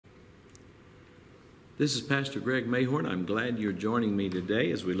This is Pastor Greg Mayhorn. I'm glad you're joining me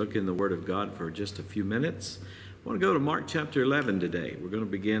today as we look in the Word of God for just a few minutes. I want to go to Mark chapter 11 today. We're going to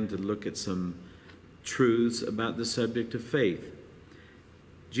begin to look at some truths about the subject of faith.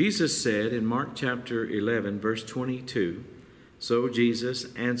 Jesus said in Mark chapter 11, verse 22, "So Jesus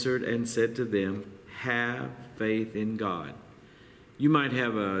answered and said to them, 'Have faith in God.'" You might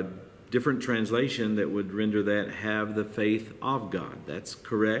have a different translation that would render that, "Have the faith of God." That's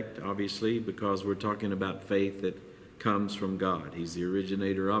correct, obviously, because we're talking about faith that comes from God. He's the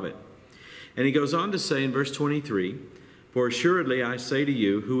originator of it. And he goes on to say in verse 23, "For assuredly I say to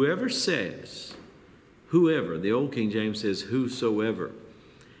you, whoever says," whoever, the old King James says whosoever.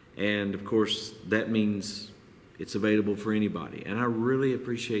 And of course, that means it's available for anybody. And I really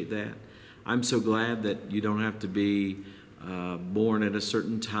appreciate that. I'm so glad that you don't have to be born at a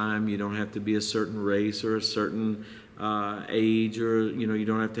certain time. You don't have to be a certain race or a certain age, or you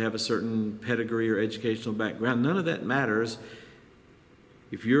don't have to have a certain pedigree or educational background. None of that matters.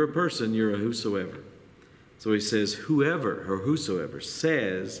 If you're a person, you're a whosoever. So he says, whoever or whosoever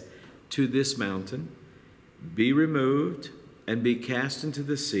says to this mountain, "Be removed and be cast into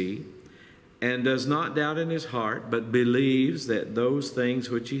the sea," and does not doubt in his heart, but believes that those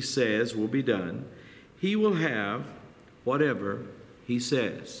things which he says will be done, he will have whatever he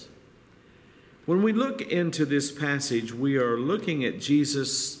says. When we look into this passage, we are looking at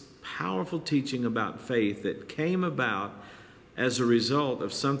Jesus' powerful teaching about faith that came about as a result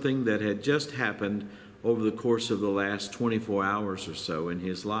of something that had just happened over the course of the last 24 hours or so in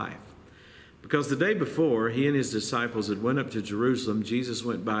his life. Because the day before, he and his disciples had went up to Jerusalem. Jesus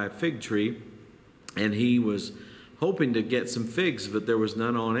went by a fig tree, and he was hoping to get some figs, but there was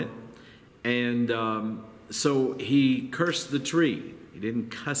none on it. And so he cursed the tree. He didn't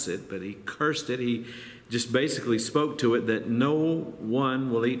cuss it, but he cursed it. He just basically spoke to it that no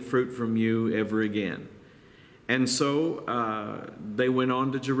one will eat fruit from you ever again. And so they went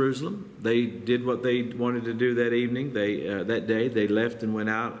on to Jerusalem. They did what they wanted to do that evening. That day they left and went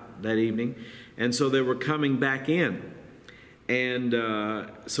out that evening. And so they were coming back in. And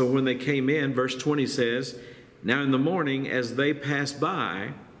so when they came in, verse 20 says, "Now in the morning as they passed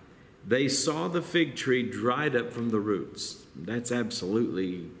by, they saw the fig tree dried up from the roots." That's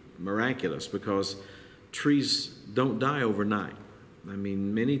absolutely miraculous, because trees don't die overnight. I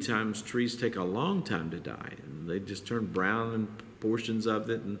mean, many times trees take a long time to die, and they just turn brown in portions of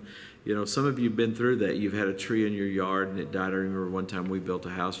it. And some of you have been through that. You've had a tree in your yard and it died. I remember one time we built a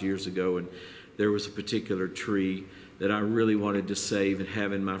house years ago, and there was a particular tree that I really wanted to save and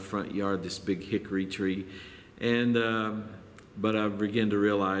have in my front yard, this big hickory tree. And but I began to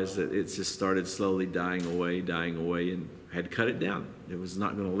realize that it just started slowly dying away, and had to cut it down. It was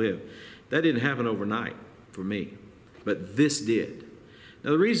not going to live. That didn't happen overnight for me, but this did.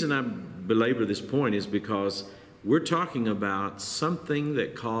 Now, the reason I belabor this point is because we're talking about something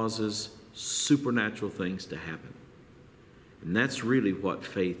that causes supernatural things to happen. And that's really what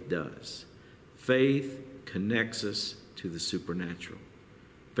faith does. Faith connects us to the supernatural.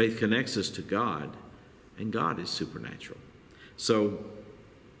 Faith connects us to God, and God is supernatural. So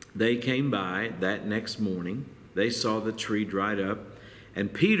they came by that next morning. They saw the tree dried up.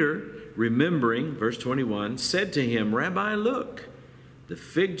 And Peter, remembering, verse 21, said to him, "Rabbi, look, the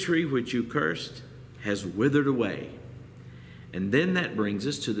fig tree which you cursed has withered away." And then that brings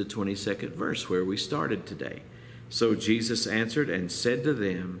us to the 22nd verse where we started today. "So Jesus answered and said to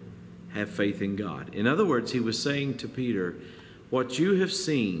them, 'Have faith in God.'" In other words, he was saying to Peter, what you have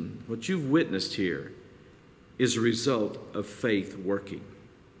seen, what you've witnessed here, is a result of faith working.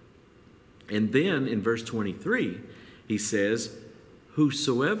 And then in verse 23, he says,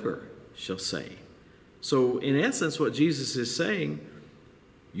 "Whosoever shall say." So in essence, what Jesus is saying,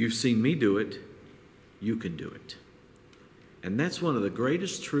 you've seen me do it, you can do it. And that's one of the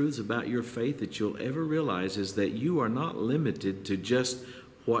greatest truths about your faith that you'll ever realize, is that you are not limited to just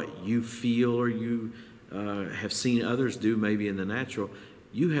what you feel or you have seen others do maybe in the natural.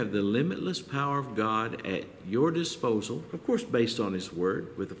 You have the limitless power of God at your disposal, of course based on his word,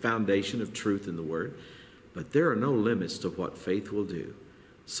 with the foundation of truth in the word. But there are no limits to what faith will do.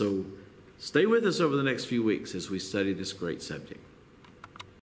 So stay with us over the next few weeks as we study this great subject.